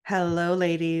Hello,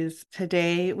 ladies.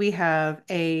 Today we have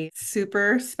a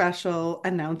super special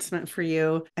announcement for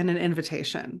you and an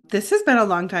invitation. This has been a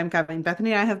long time coming.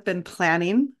 Bethany and I have been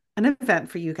planning an event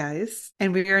for you guys,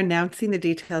 and we are announcing the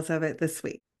details of it this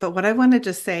week. But what I want to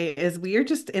just say is we are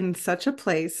just in such a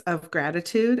place of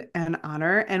gratitude and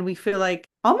honor, and we feel like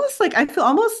I feel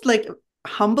almost like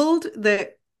humbled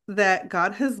that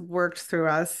God has worked through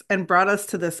us and brought us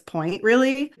to this point,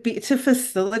 really, to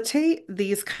facilitate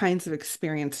these kinds of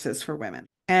experiences for women.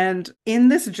 And in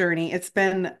this journey, it's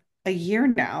been a year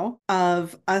now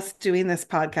of us doing this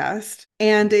podcast.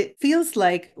 And it feels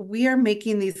like we are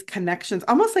making these connections,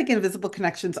 almost like invisible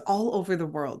connections all over the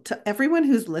world to everyone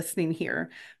who's listening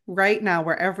here right now,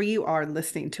 wherever you are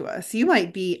listening to us. You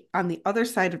might be on the other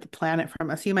side of the planet from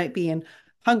us. You might be in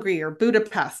Hungary or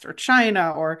Budapest or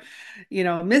China or,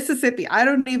 Mississippi. I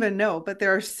don't even know, but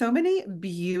there are so many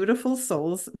beautiful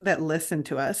souls that listen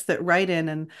to us, that write in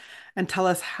and tell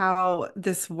us how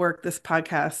this work, this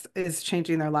podcast is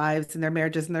changing their lives and their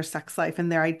marriages and their sex life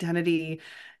and their identity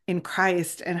in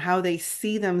Christ and how they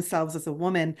see themselves as a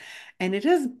woman. And it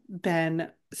has been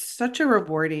such a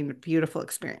rewarding, beautiful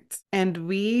experience. And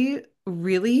we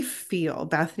really feel,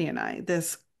 Bethany and I,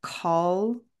 this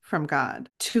call from God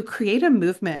to create a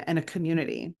movement and a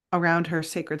community around her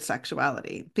sacred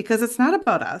sexuality, because it's not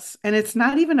about us and it's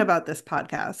not even about this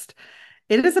podcast.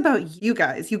 It is about you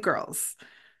guys, you girls.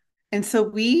 And so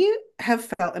we have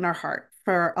felt in our heart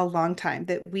for a long time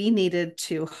that we needed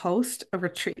to host a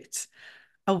retreat,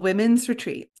 a women's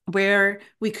retreat where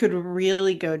we could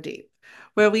really go deep,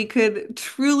 where we could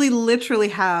truly, literally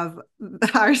have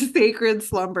our sacred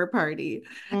slumber party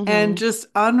and Hmm. just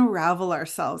unravel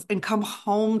ourselves and come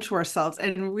home to ourselves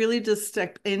and really just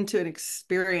step into and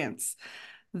experience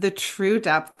the true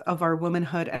depth of our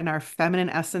womanhood and our feminine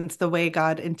essence the way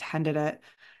God intended it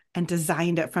and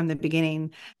designed it from the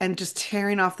beginning, and just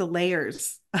tearing off the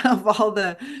layers of all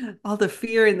the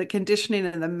fear and the conditioning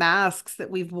and the masks that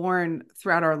we've worn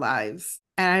throughout our lives.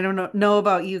 And I don't know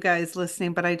about you guys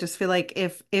listening, but I just feel like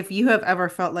if you have ever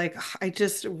felt like, "Ugh, I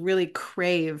just really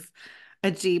crave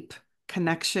a deep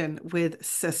connection with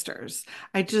sisters.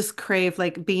 I just crave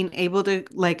like being able to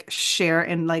like share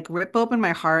and like rip open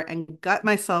my heart and gut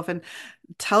myself and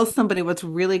tell somebody what's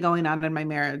really going on in my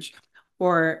marriage,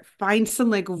 or find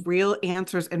some like real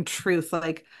answers and truth,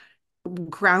 like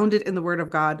grounded in the word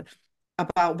of God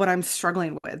about what I'm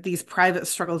struggling with, these private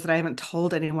struggles that I haven't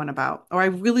told anyone about. Or I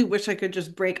really wish I could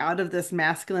just break out of this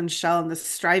masculine shell and this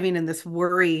striving and this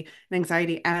worry and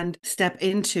anxiety and step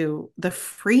into the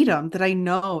freedom that I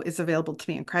know is available to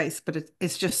me in Christ, but it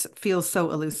just feels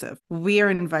so elusive. We are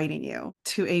inviting you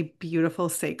to a beautiful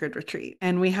sacred retreat.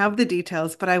 And we have the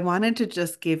details, but I wanted to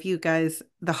just give you guys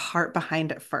the heart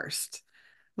behind it first.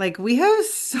 Like we have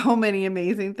so many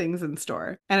amazing things in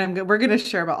store, and we're going to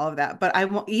share about all of that. But I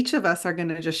want each of us are going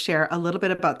to just share a little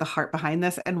bit about the heart behind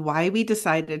this and why we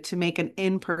decided to make an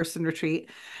in-person retreat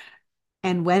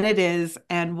and when it is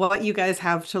and what you guys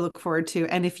have to look forward to.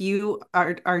 And if you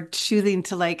are choosing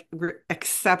to like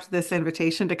accept this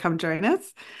invitation to come join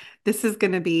us, this is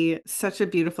going to be such a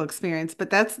beautiful experience. But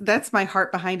that's my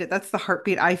heart behind it. That's the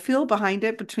heartbeat I feel behind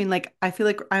it, between like I feel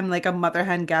like I'm like a mother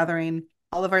hen gathering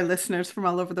all of our listeners from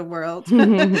all over the world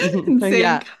and saying,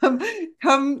 Yeah.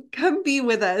 come be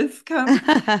with us. Come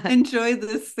enjoy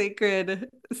this sacred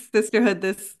sisterhood,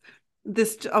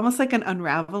 this almost like an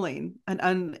unraveling, an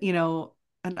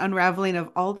unraveling of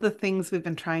all the things we've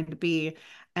been trying to be,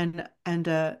 and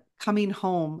coming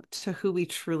home to who we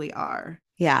truly are.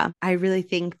 Yeah. I really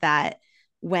think that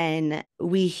when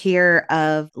we hear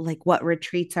of like what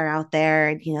retreats are out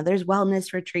there, there's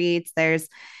wellness retreats, there's,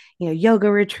 yoga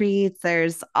retreats,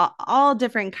 there's all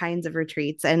different kinds of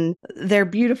retreats, and they're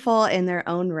beautiful in their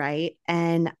own right.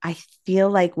 And I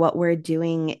feel like what we're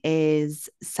doing is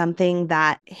something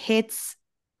that hits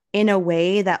in a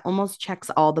way that almost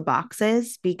checks all the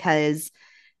boxes because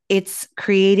it's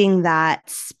creating that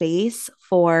space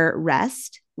for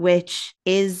rest, which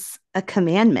is a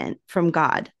commandment from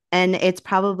God. And it's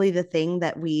probably the thing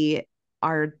that we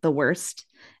are the worst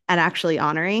at actually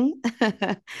honoring,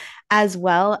 as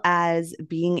well as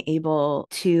being able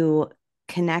to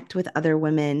connect with other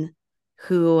women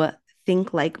who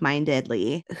think like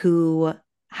mindedly, who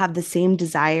have the same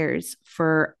desires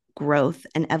for growth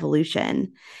and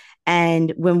evolution.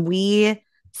 And when we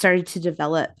started to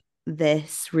develop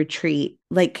this retreat,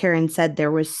 like Karen said,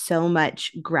 there was so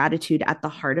much gratitude at the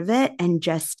heart of it and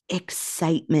just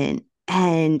excitement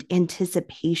and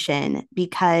anticipation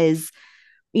because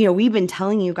we've been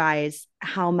telling you guys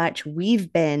how much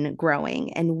we've been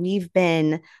growing and we've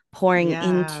been pouring Yeah.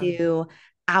 into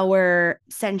our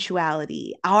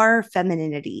sensuality, our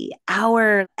femininity,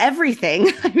 our everything.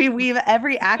 I mean, we've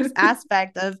every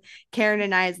aspect of Karen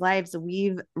and I's lives,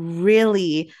 we've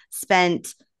really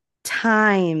spent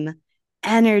time,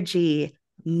 energy,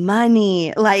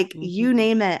 money, like you Mhm.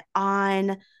 name it,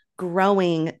 on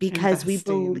growing because we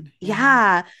believe, Investing. Yeah.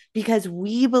 yeah, because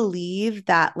we believe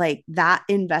that like that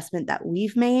investment that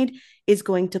we've made is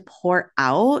going to pour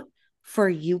out for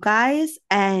you guys.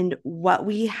 And what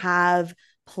we have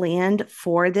planned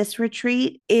for this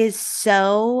retreat is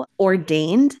so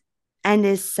ordained and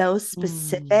is so Mm.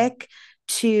 specific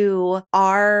to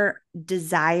our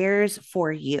desires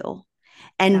for you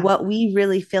and Yeah. what we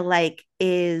really feel like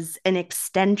is an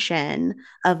extension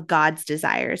of God's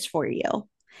desires for you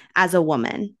as a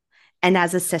woman and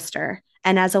as a sister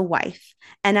and as a wife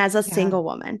and as a Yeah. single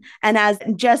woman and as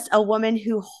just a woman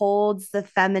who holds the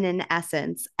feminine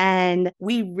essence. And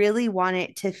we really want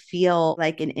it to feel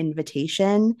like an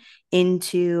invitation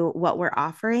into what we're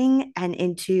offering and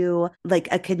into like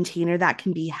a container that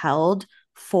can be held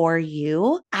for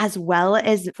you as well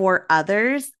as for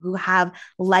others who have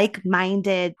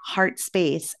like-minded heart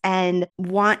space and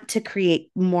want to create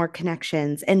more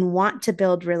connections and want to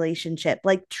build relationship,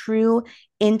 like true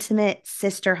intimate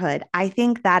sisterhood. I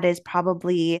think that is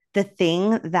probably the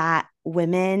thing that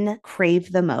women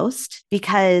crave the most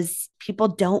because people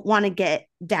don't want to get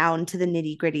down to the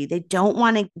nitty gritty. They don't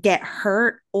want to get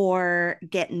hurt or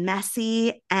get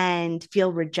messy and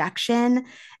feel rejection.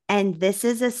 And this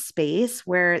is a space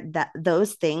where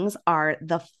those things are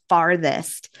the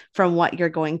farthest from what you're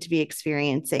going to be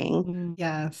experiencing.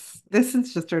 Yes. This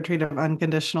is just a retreat of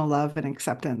unconditional love and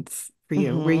acceptance for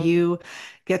you, where Mm-hmm. you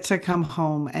get to come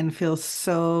home and feel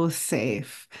so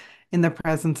safe in the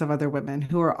presence of other women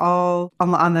who are all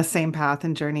on the same path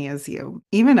and journey as you,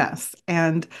 even us.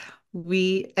 And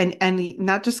and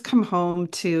not just come home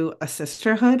to a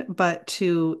sisterhood, but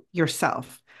to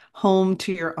yourself, home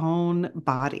to your own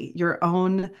body, your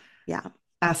own Yeah.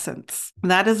 essence.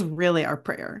 That is really our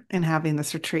prayer in having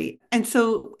this retreat. And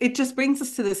so it just brings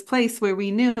us to this place where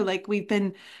we knew, like, we've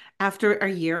been, after a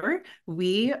year,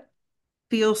 we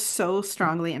feel so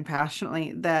strongly and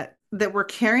passionately that we're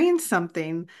carrying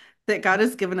something that God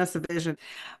has given us a vision,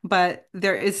 but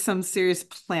there is some serious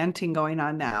planting going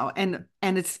on now. And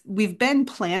it's we've been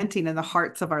planting in the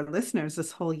hearts of our listeners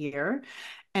this whole year.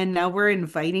 And now we're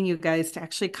inviting you guys to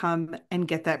actually come and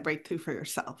get that breakthrough for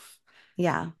yourself.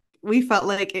 Yeah. We felt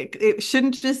like it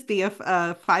shouldn't just be a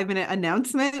 5 minute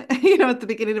announcement, at the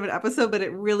beginning of an episode, but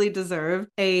it really deserved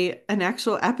an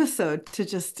actual episode to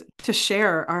just to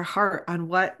share our heart on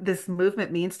what this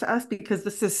movement means to us, because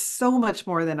this is so much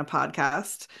more than a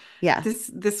podcast.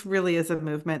 Yes. This really is a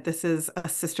movement. This is a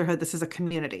sisterhood. This is a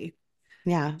community.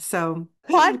 Yeah. So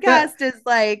that Podcast is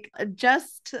like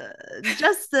just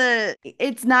the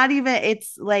it's not even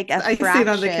it's like a icing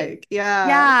on the fraction. cake. Yeah.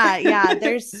 Yeah, yeah,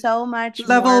 there's so much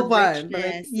Level more one, like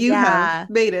richness. you have Yeah.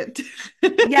 made it.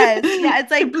 Yes. Yeah, it's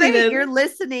like great. Completed.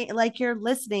 You're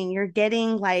listening, you're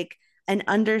getting like an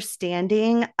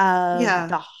understanding of Yeah.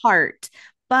 the heart,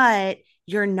 but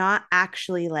you're not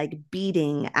actually like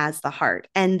beating as the heart.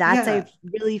 And that's I Yeah.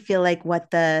 really feel like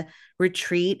what the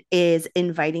retreat is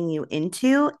inviting you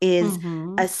into is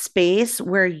Hmm. a space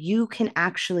where you can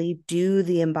actually do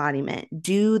the embodiment,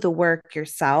 do the work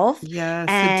yourself. Yes,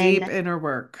 the deep And inner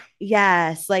work.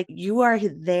 yes, like you are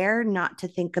there not to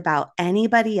think about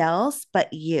anybody else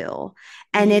but you.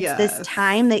 And it's this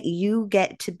time Yes. that you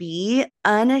get to be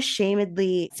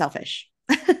unashamedly selfish.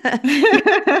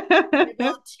 You're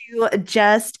able to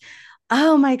just,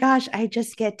 oh my gosh, I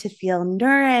just get to feel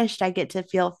nourished. I get to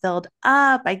feel filled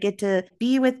up. I get to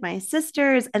be with my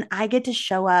sisters and I get to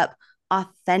show up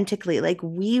authentically. Like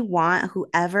we want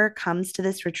whoever comes to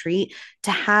this retreat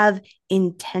to have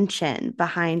intention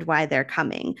behind why they're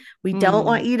coming. We don't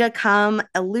want Mm, you to come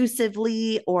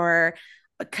elusively or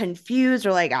confused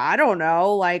or like I don't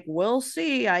know, like we'll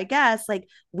see, I guess. Like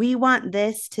we want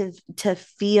this to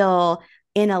feel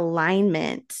in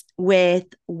alignment with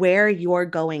where you're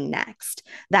going next,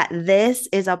 that this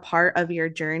is a part of your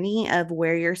journey of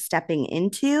where you're stepping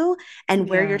into and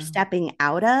where you're yeah. stepping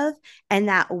out of, and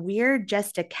that we're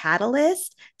just a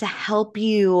catalyst to help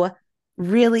you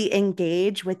really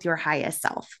engage with your highest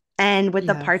self and with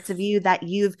the parts of Yes. you that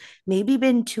you've maybe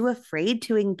been too afraid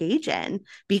to engage in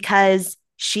because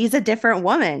she's a different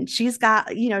woman. She's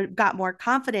got more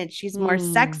confidence. She's more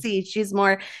Mm, sexy. She's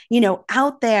more,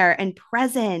 out there and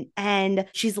present, and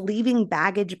she's leaving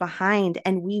baggage behind.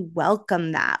 And we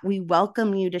welcome that. We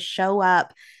welcome you to show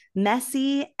up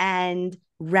messy and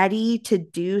ready to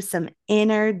do some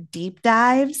inner deep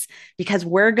dives because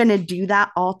we're going to do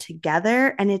that all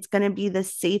together. And it's going to be the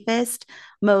safest,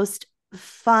 most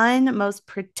fun, most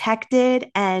protected,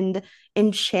 and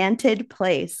enchanted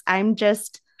place. I'm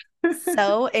just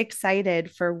so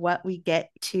excited for what we get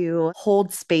to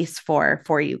hold space for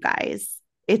you guys.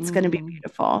 It's going to be Mm.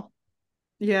 beautiful.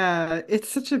 Yeah, it's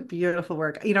such a beautiful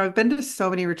work. I've been to so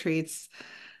many retreats,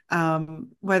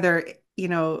 whether,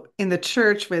 in the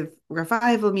church with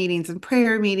revival meetings and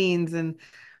prayer meetings and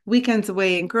weekends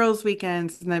away and girls'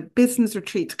 weekends and the business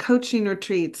retreats, coaching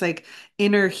retreats, like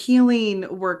inner healing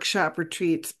workshop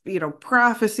retreats,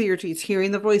 prophecy retreats,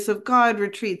 hearing the voice of God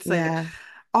retreats, like Yeah.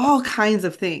 all kinds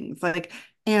of things.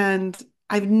 And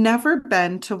I've never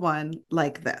been to one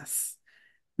like this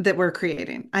that we're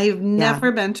creating. I've Yeah.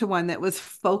 never been to one that was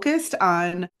focused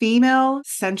on female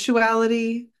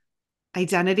sensuality,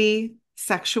 identity,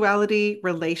 sexuality,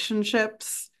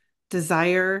 relationships,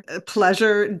 desire,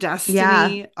 pleasure, Yeah.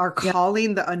 destiny, our Yeah.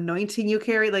 calling, the anointing you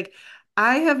carry. Like,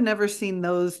 I have never seen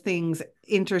those things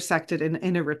intersected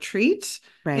in a retreat,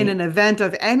 in Right. an event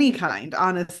of any kind,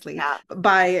 honestly, Yeah.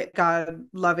 by God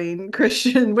loving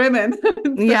Christian women.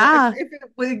 So Yeah. if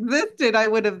it existed, I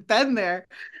would have been there.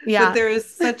 But Yeah. there is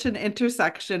such an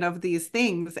intersection of these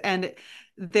things. And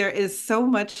there is so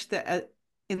much that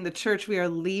in the church we are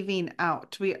leaving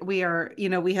out. We are,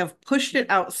 we have pushed it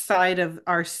outside of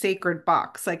our sacred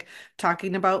box, like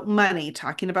talking about money,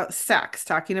 talking about sex,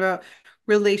 talking about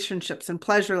relationships and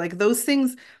pleasure. Like those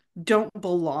things don't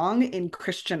belong in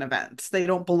Christian events. They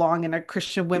don't belong in a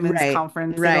Christian women's Right.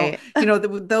 conference. They don't,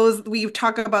 Right. those we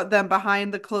talk about them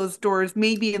behind the closed doors,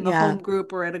 maybe in the Yeah. home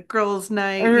group or at a girls'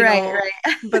 night, Right.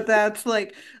 Right. but that's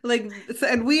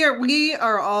and we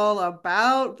are all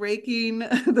about breaking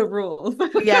the rules.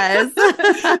 Yes.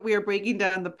 We are breaking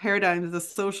down the paradigms, the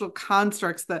social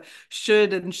constructs, the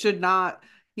should and should not,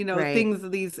 Right. things,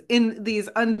 these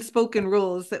unspoken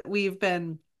rules that we've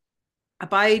been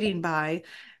abiding by.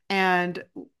 And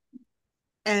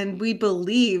and we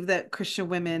believe that Christian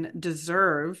women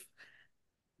deserve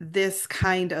this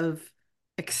kind of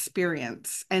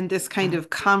experience and this kind Yeah. of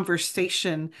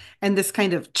conversation and this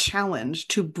kind of challenge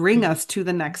to bring Mhm. us to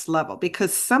the next level,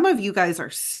 because some of you guys are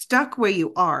stuck where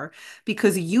you are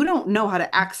because you don't know how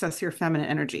to access your feminine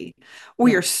energy, or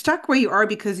Yeah. you're stuck where you are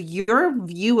because your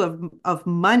view of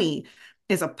money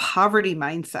is a poverty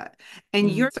mindset, and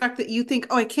Mm. you're stuck that you think,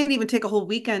 oh, I can't even take a whole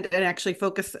weekend and actually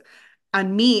focus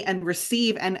on me and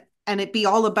receive and it be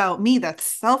all about me. That's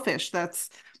selfish.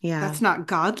 Yeah. That's not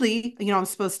godly. I'm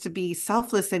supposed to be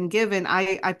selfless and give, and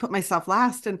I put myself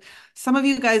last. And some of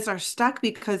you guys are stuck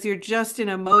because you're just in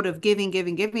a mode of giving,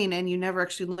 giving, giving, and you never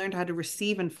actually learned how to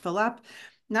receive and fill up.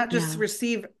 Not just Yeah.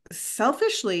 receive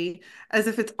selfishly as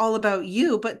if it's all about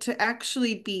you, but to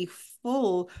actually be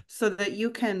full so that you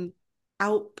can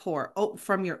outpour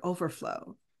from your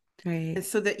overflow, Right. and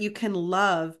so that you can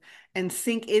love and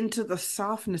sink into the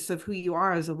softness of who you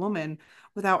are as a woman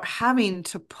without having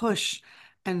to push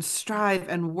and strive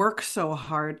and work so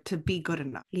hard to be good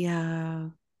enough. Yeah.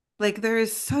 Like there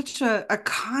is such a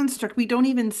construct. We don't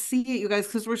even see it, you guys,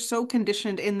 because we're so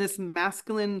conditioned in this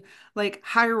masculine, like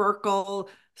hierarchical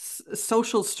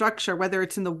social structure, whether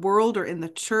it's in the world or in the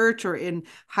church or in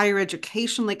higher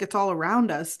education, like it's all around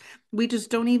us. We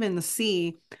just don't even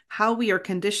see how we are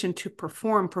conditioned to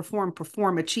perform, perform,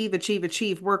 perform, achieve, achieve,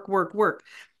 achieve, work, work, work.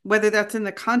 Whether that's in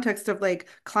the context of like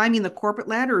climbing the corporate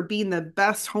ladder or being the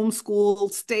best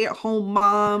homeschool, stay-at-home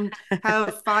mom,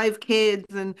 have 5 kids,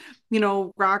 and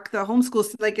rock the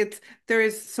homeschool. Like there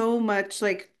is so much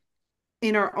like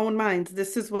in our own minds,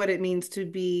 this is what it means to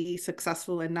be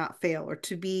successful and not fail, or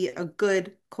to be a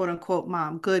good quote unquote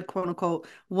mom, good quote unquote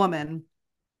woman,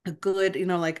 a good,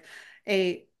 like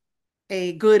a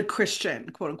a good Christian,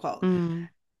 quote unquote. Mm.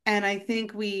 And I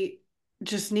think we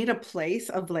just need a place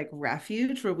of like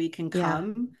refuge where we can Yeah.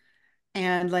 come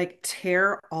and like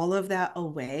tear all of that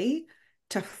away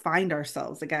to find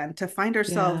ourselves again, to find Yeah.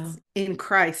 ourselves in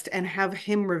Christ and have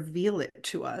Him reveal it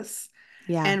to us,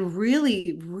 Yeah. and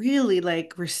really, really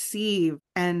like receive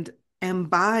and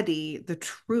embody the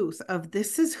truth of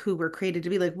this is who we're created to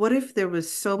be. Like, what if there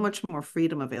was so much more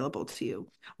freedom available to you?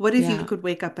 What if you Yeah. could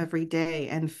wake up every day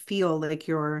and feel like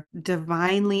you're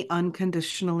divinely,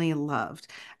 unconditionally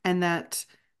loved, and that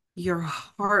your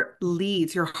heart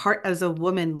as a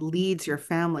woman leads your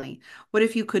family? What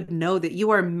if you could know that you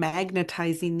are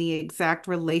magnetizing the exact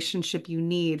relationship you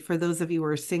need, for those of you who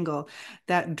are single,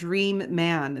 that dream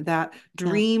man, that Yeah.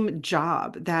 dream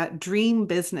job, that dream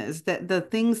business, that the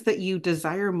things that you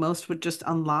desire most would just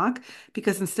unlock,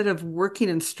 because instead of working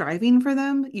and striving for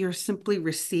them, you're simply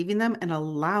receiving them and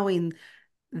allowing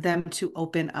them to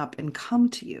open up and come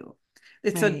to you.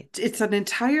 Right. It's an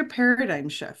entire paradigm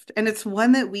shift, and it's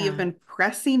one that we have Yeah. been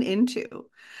pressing into.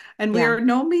 And we Yeah. are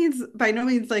no means by no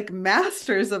means like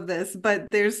masters of this, but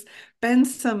there's been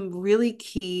some really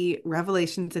key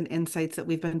revelations and insights that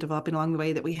we've been developing along the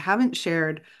way that we haven't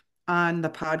shared on the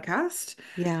podcast.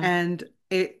 Yeah. And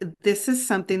this is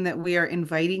something that we are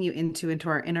inviting you into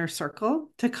our inner circle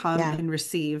to come Yeah. and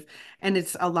receive. And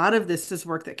it's a lot of this is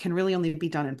work that can really only be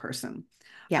done in person.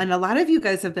 Yeah. And a lot of you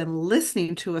guys have been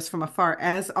listening to us from afar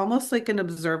as almost like an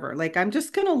observer. Like, I'm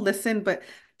just going to listen, but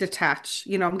detach.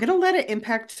 I'm going to let it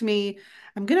impact me.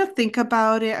 I'm going to think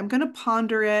about it. I'm going to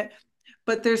ponder it.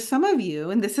 But there's some of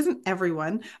you, and this isn't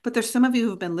everyone, but there's some of you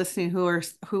who've been listening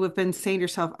who have been saying to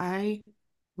yourself, I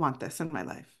want this in my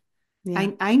life.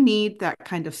 Yeah. I need that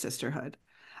kind of sisterhood.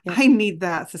 Yep. I need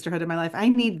that sisterhood in my life. I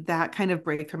need that kind of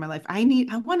breakthrough in my life. I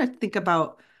want to think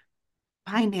about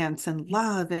finance and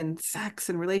love and sex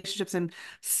and relationships and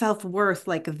self-worth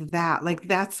like that. Like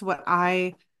that's what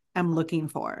I am looking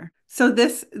for. So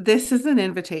this is an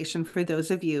invitation for those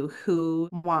of you who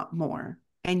want more.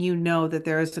 And you know that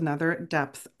there is another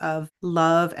depth of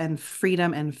love and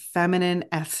freedom and feminine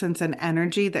essence and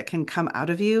energy that can come out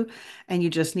of you. And you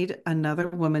just need another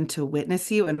woman to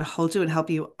witness you and hold you and help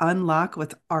you unlock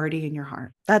what's already in your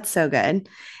heart. That's so good.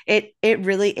 It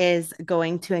really is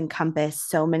going to encompass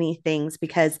so many things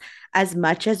because as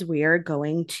much as we're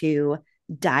going to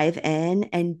dive in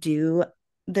and do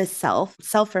the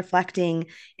self-reflecting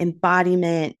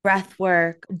embodiment, breath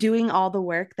work, doing all the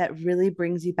work that really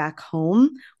brings you back home,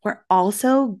 we're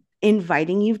also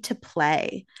inviting you to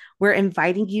play. We're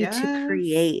inviting you to Yes.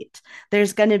 create.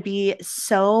 There's going to be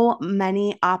so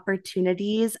many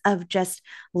opportunities of just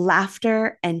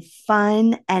laughter and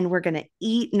fun. And we're going to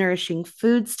eat nourishing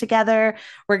foods together.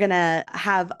 We're going to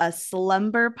have a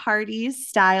slumber party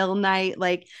style night.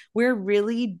 Like we're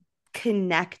really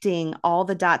connecting all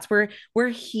the dots. We're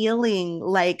healing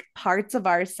like parts of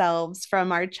ourselves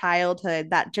from our childhood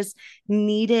that just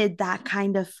needed that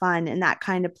kind of fun and that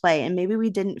kind of play. And maybe we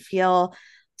didn't feel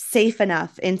safe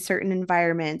enough in certain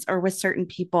environments or with certain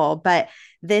people, but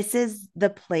this is the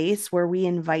place where we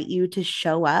invite you to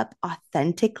show up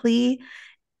authentically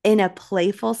in a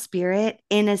playful spirit,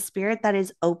 in a spirit that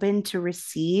is open to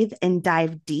receive and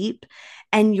dive deep.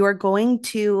 And you're going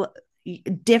to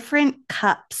different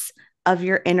cups of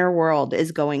your inner world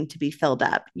is going to be filled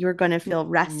up. You're going to feel Mhm.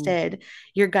 rested.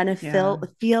 You're going to Yeah.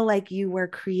 feel like you were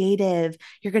creative.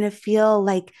 You're going to feel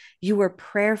like you were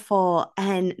prayerful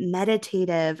and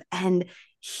meditative and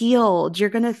healed. You're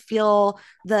going to feel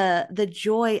the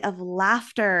joy of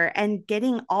laughter and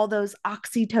getting all those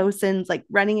oxytocins like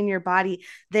running in your body.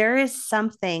 There is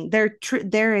something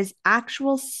there is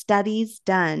actual studies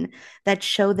done that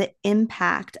show the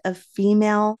impact of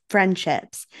female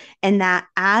friendships and that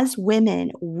as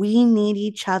women we need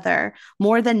each other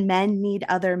more than men need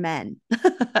other men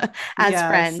as Yes,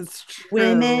 friends. it's true.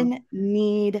 Women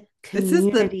need This is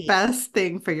the community. best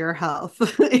thing for your health.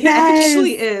 It Yes.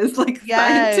 actually is. Like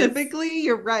Yes. scientifically,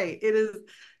 you're right. It is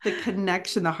the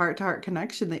connection, the heart-to-heart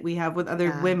connection that we have with other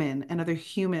Yeah. women and other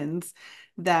humans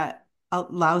that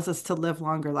allows us to live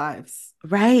longer lives.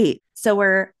 Right. So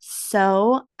we're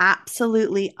so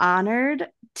absolutely honored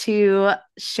to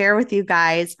share with you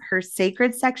guys her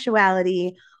sacred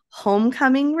sexuality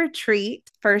homecoming retreat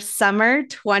for summer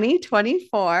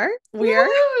 2024. Woo!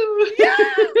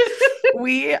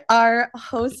 We are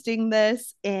hosting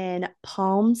this in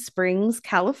Palm Springs,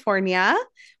 California,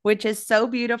 which is so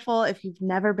beautiful. If you've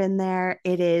never been there,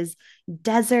 it is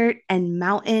desert and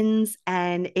mountains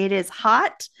and it is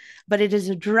hot, but it is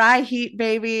a dry heat,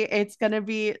 baby. It's going to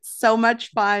be so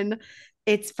much fun.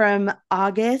 It's from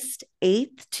August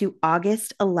 8th to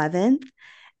August 11th.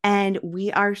 And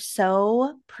we are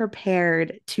so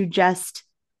prepared to just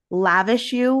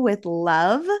lavish you with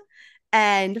love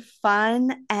and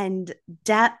fun and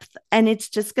depth. And it's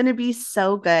just going to be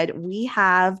so good. We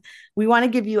want to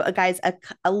give you guys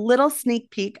a little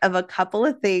sneak peek of a couple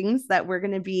of things that we're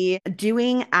going to be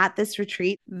doing at this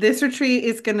retreat. This retreat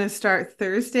is going to start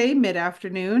Thursday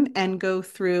mid-afternoon and go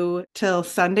through till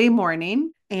Sunday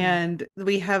morning. Yeah. And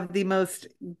we have the most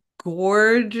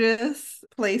gorgeous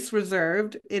place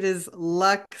reserved. It is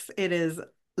luxe. It is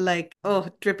like, oh,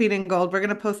 dripping in gold. We're going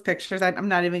to post pictures. I'm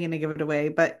not even going to give it away,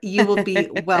 but you will be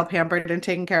well pampered and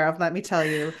taken care of, let me tell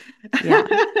you. Yeah,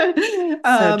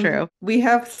 so true. We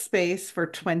have space for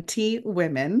 20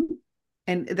 women.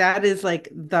 And that is like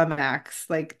the max.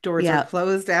 Like doors are Yeah.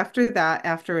 closed after that,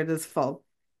 after it is full.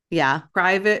 Yeah.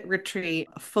 Private retreat,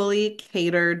 fully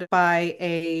catered by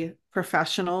a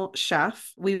professional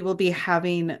chef. We will be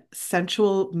having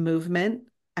sensual movement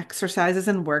exercises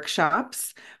and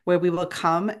workshops where we will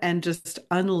come and just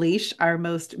unleash our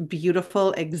most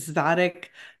beautiful,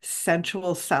 exotic,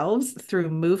 sensual selves through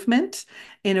movement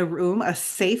in a room, a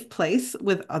safe place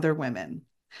with other women.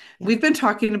 Yeah. We've been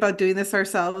talking about doing this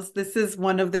ourselves. This is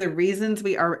one of the reasons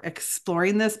we are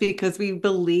exploring this because we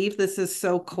believe this is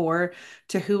so core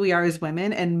to who we are as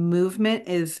women, and movement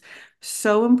is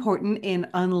so important in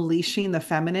unleashing the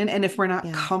feminine. And if we're not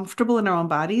Yeah. comfortable in our own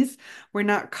bodies, we're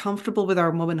not comfortable with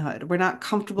our womanhood. We're not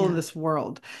comfortable in Yeah. this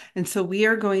world. And so we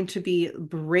are going to be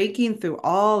breaking through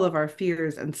all of our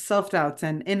fears and self-doubts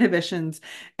and inhibitions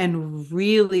and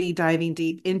really diving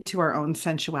deep into our own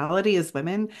sensuality as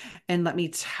women. And let me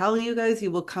tell you guys,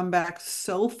 you will come back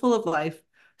so full of life,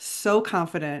 so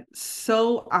confident,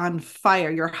 so on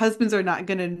fire. Your husbands are not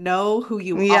going to know who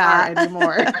you are Yeah.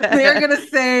 anymore. They're going to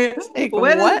say, Like,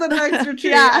 when is what? the next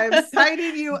retreat? Yeah. I'm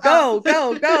signing you up. Go,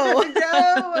 go, go.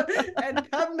 Go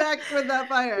and come back with that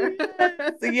fire.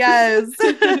 Yes.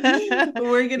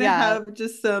 We're going to Yeah. have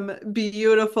just some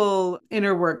beautiful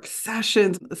inner work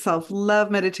sessions, self-love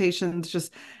meditations,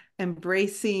 just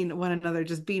embracing one another,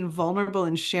 just being vulnerable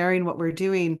and sharing what we're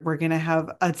doing. We're going to have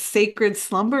a sacred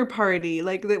slumber party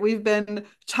like that we've been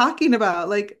talking about,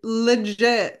 like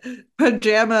legit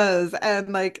pajamas.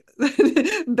 And like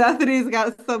Bethany's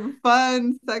got some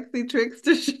fun, sexy tricks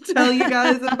to tell you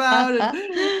guys about.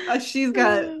 And she's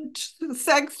got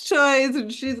sex toys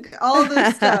and she's got all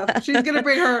this stuff. She's going to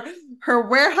bring her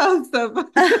warehouse of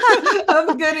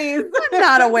goodies.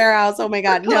 Not a warehouse. Oh my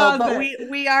God. No, but Closet.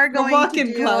 we are A going to walk-in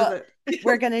do closet.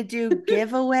 we're gonna do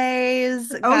giveaways.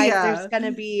 Oh Guys, there's yeah.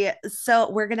 gonna be so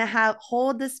we're gonna have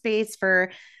hold the space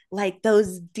for like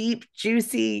those deep,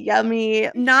 juicy, yummy,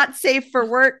 not safe for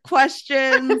work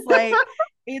questions. Like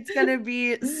it's gonna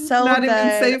be so Not even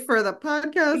good. safe for the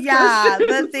podcast Yeah, the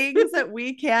questions. things that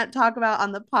we can't talk about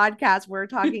on the podcast, we're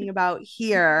talking about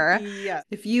here. Yeah.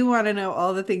 If you want to know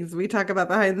all the things we talk about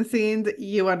behind the scenes,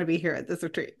 you want to be here at this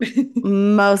retreat.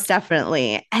 Most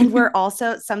definitely. And we're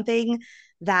also something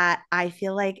that I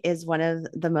feel like is one of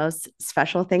the most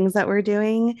special things that we're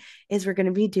doing is we're going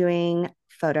to be doing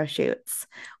photo shoots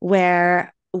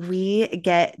where we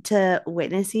get to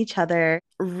witness each other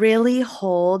really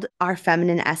hold our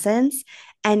feminine essence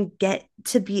and get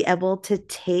to be able to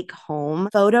take home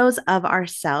photos of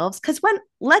ourselves. Because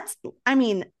I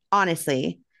mean,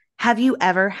 honestly, have you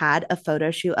ever had a photo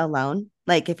shoot alone?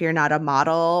 Like, if you're not a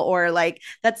model or like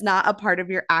that's not a part of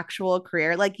your actual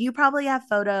career, like you probably have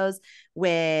photos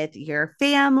with your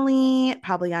family,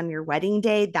 probably on your wedding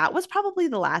day. That was probably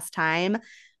the last time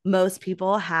most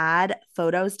people had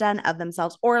photos done of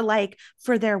themselves or like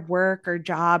for their work or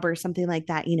job or something like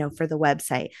that, for the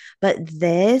website. But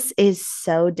this is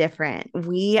so different.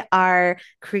 We are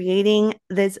creating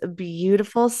this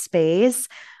beautiful space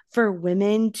for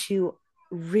women to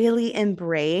really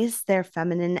embrace their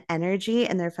feminine energy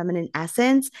and their feminine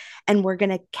essence, and we're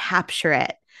going to capture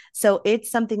it. So it's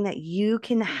something that you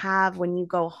can have when you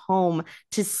go home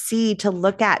to see, to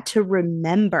look at, to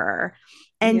remember,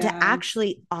 and to Yeah.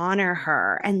 actually honor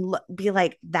her and be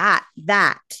like, that's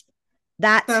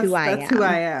who I That's who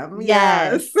I am. am.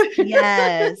 Yes. Yes.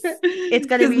 Yes. It's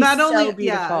going to Because be not so only,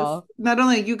 yes, beautiful. not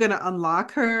only are you going to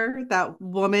unlock her, that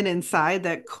woman inside,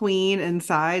 that queen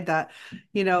inside, that,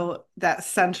 that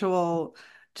sensual,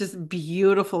 just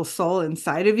beautiful soul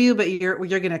inside of you, but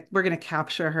we're gonna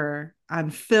capture her on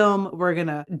film. We're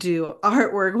gonna do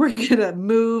artwork. We're gonna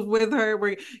move with her.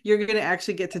 You're gonna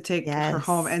actually get to take her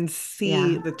home Yes. and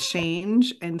see Yeah. the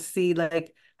change and see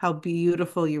like how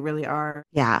beautiful you really are.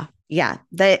 Yeah. Yeah.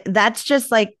 That's just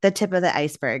like the tip of the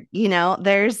iceberg.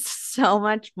 There's so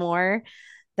much more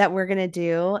that we're going to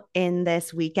do in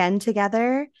this weekend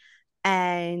together.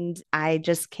 And I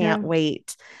just can't Yeah.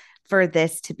 wait for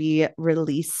this to be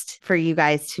released for you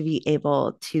guys to be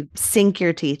able to sink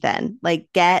your teeth in. Like,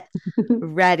 get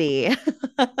ready.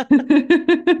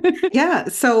 Yeah,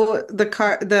 so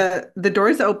the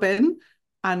doors open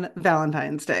on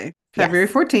Valentine's Day, February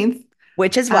Yes. 14th.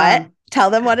 Which is what? Um, Tell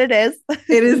them what it is.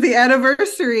 it is the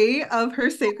anniversary of her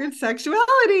sacred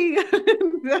sexuality.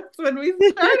 That's when we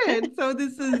started. So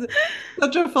this is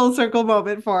such a full circle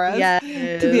moment for us to be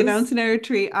Yes. announcing our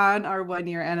retreat on our 1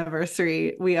 year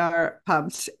anniversary. We are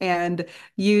pumped and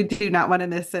you do not want to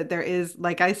miss it. There is,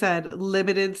 like I said,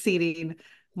 limited seating.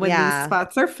 When these Yeah.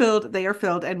 spots are filled, they are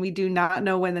filled, and we do not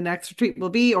know when the next retreat will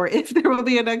be or if there will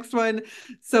be a next one.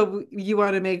 So you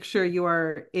want to make sure you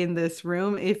are in this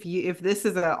room. If this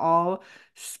is at all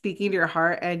speaking to your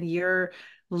heart and you're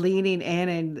leaning in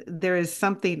and there is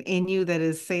something in you that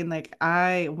is saying like,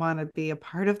 I want to be a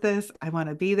part of this, I want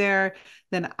to be there,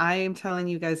 then I am telling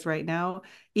you guys right now,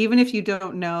 even if you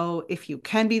don't know if you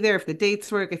can be there, if the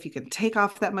dates work, if you can take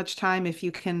off that much time, if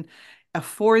you can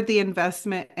afford the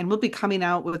investment, and we'll be coming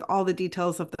out with all the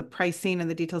details of the pricing and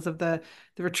the details of the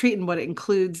retreat and what it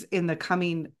includes in the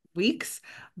coming weeks.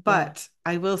 Yeah. But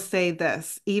I will say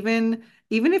this, even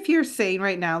if you're saying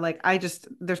right now, like,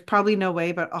 there's probably no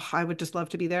way, but oh, I would just love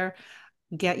to be there,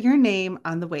 get your name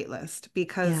on the wait list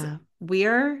because Yeah. we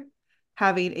are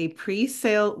having a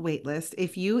pre-sale wait list.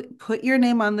 If you put your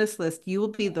name on this list, you will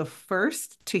be the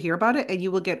first to hear about it and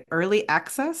you will get early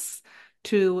access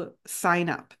to sign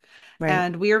up. Right.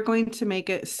 And we are going to make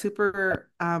it super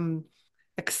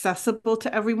accessible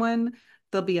to everyone.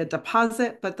 There'll be a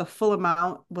deposit, but the full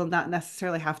amount will not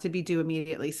necessarily have to be due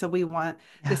immediately. So Yeah.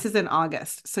 this is in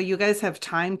August. So you guys have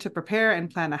time to prepare and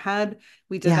plan ahead.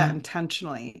 We did that Yeah.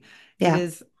 intentionally. It Yeah.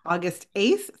 is August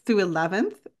 8th through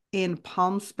 11th in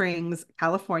Palm Springs,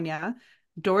 California.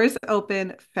 Doors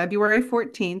open February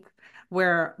 14th,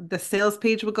 where the sales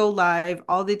page will go live.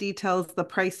 All the details, the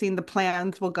pricing, the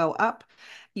plans will go up.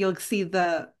 You'll see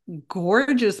the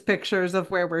gorgeous pictures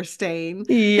of where we're staying.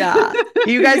 Yeah.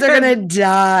 You guys are Because gonna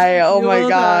die. Oh you my will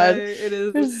die. God. It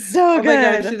is, They're so oh my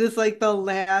gosh, good. it is like the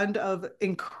land of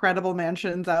incredible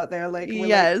mansions out there. Like we're like,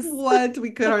 Yes. what?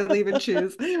 We could hardly even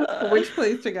choose which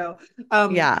place to go.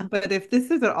 Yeah. But if this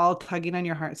is at all tugging on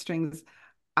your heartstrings,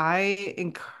 I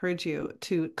encourage you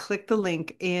to click the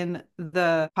link in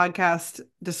the podcast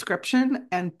description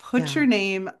and put Yeah. your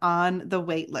name on the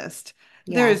wait list.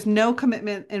 There Yeah. is no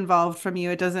commitment involved from you.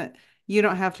 You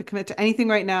don't have to commit to anything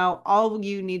right now. All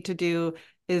you need to do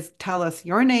is tell us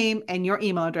your name and your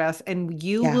email address, and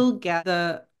you Yeah. will get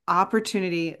the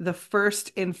opportunity, the first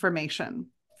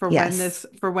information Yes.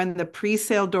 for when the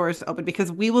pre-sale doors open,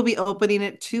 because we will be opening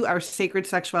it to our Sacred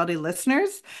Sexuality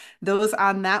listeners, those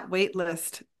on that wait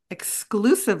list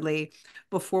exclusively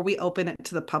before we open it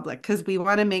to the public, because we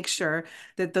want to make sure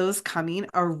that those coming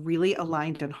are really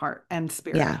aligned in heart and Yeah.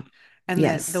 spirit, and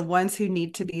that the Yes. ones who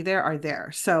need to be there are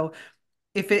there. So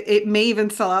if it may even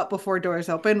sell out before doors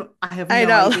open, I have I no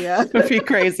know. idea. It'd be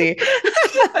crazy.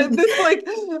 This like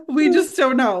we just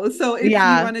don't know. So if you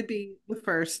Yeah. want to be the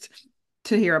first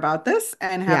to hear about this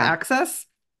and have Yeah. access,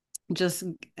 just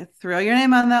throw your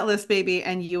name on that list, baby,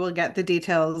 and you will get the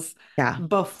details Yeah.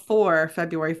 before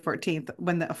February 14th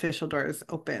when the official doors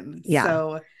open. Yeah.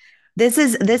 So This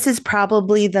is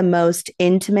probably the most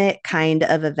intimate kind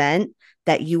of event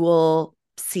that you will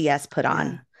see us put on.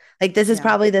 yeah, Like this is yeah,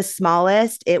 probably the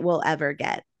smallest it will ever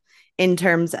get in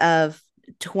terms of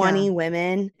yeah, 20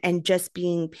 women and just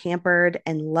being pampered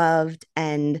and loved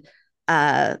and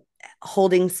uh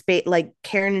holding space, like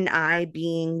Karen and I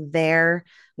being there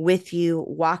with you,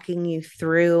 walking you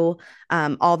through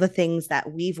all the things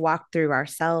that we've walked through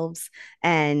ourselves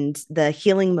and the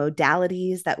healing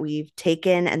modalities that we've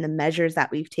taken and the measures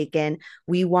that we've taken.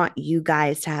 We want you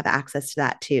guys to have access to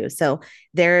that too. So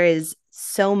there is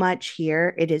so much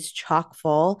here. It is chock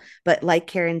full, but like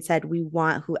Karen said, we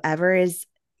want whoever is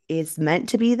meant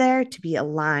to be there to be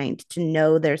aligned, to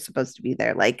know they're supposed to be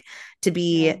there, like to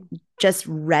yeah, be just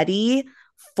ready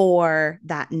for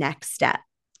that next step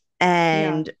yeah.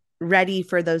 and ready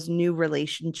for those new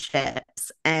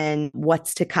relationships and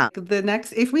what's to come. The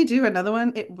next, if we do another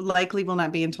one, it likely will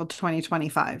not be until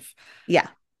 2025, Yeah.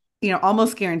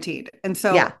 almost guaranteed. And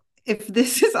Yeah. so if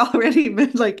this has already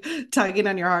been like tugging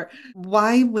on your heart,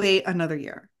 why wait another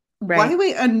year? Why Right.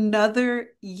 wait another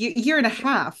year and a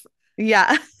half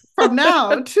Yeah. from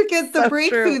now to get the So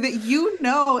breakthrough true. that you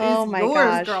know is Oh my yours,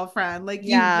 gosh. girlfriend? Like,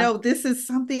 Yeah. this is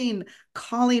something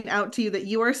calling out to you that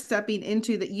you are stepping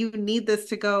into, that you need this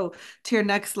to go to your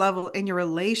next level in your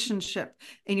relationship,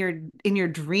 in your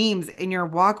dreams, in your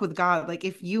walk with God. Like,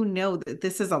 if you know that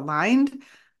this is aligned,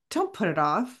 don't put it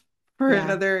off for Yeah.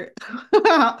 another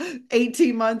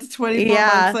 18 months, 24 months.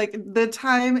 Yeah. Like, the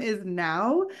time is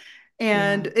now,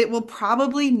 and Yeah. it will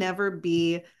probably never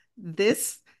be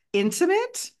this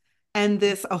intimate and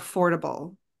this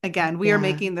affordable. Again, we are Yeah.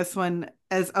 making this one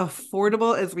as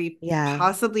affordable as we Yeah.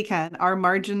 possibly can. Our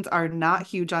margins are not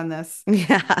huge on this.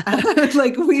 Yeah.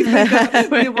 Like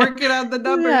we're working on the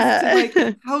numbers to like,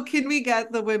 Yeah. how can we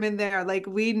get the women there? Like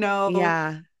we know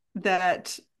Yeah.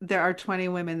 that there are 20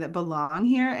 women that belong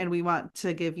here and we want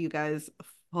to give you guys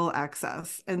full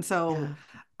access. And so Yeah.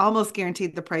 almost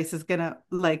guaranteed the price is gonna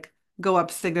like go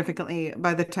up significantly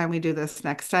by the time we do this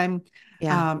next time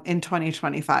Yeah. in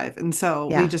 2025. And so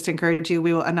we Yeah. just encourage you,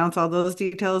 we will announce all those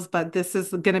details, but this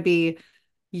is going to be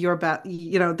your bet,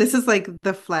 this is like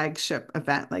the flagship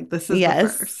event. Like this is the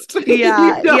Yes. first. You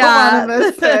Yeah. don't want to Yeah.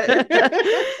 miss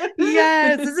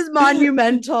Yes. it. This is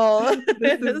monumental.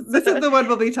 This is the one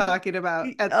we'll be talking about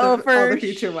at Oh, the all the for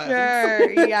future ones.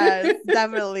 sure. Yes,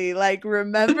 definitely. Like,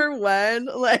 remember when?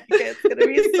 Like, it's gonna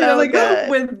be so Like, oh, good.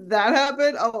 when that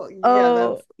happened, oh yeah,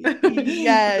 Oh, that's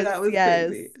yes, that was yes.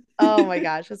 crazy. Oh my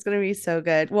gosh, it's gonna be so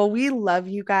good. Well, we love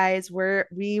you guys.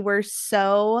 We were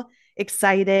so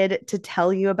excited to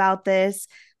tell you about this.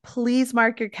 Please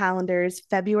mark your calendars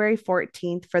February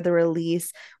 14th for the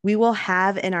release. We will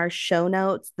have in our show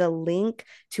notes the link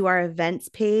to our events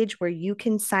page where you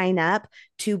can sign up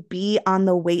to be on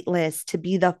the wait list, to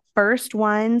be the first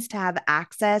ones to have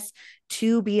access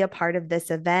to be a part of this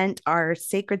event, our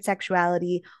Sacred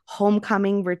Sexuality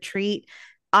Homecoming Retreat.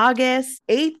 August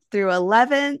 8th through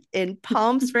 11th in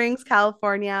Palm Springs,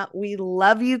 California. We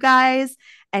love you guys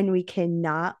and we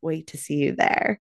cannot wait to see you there.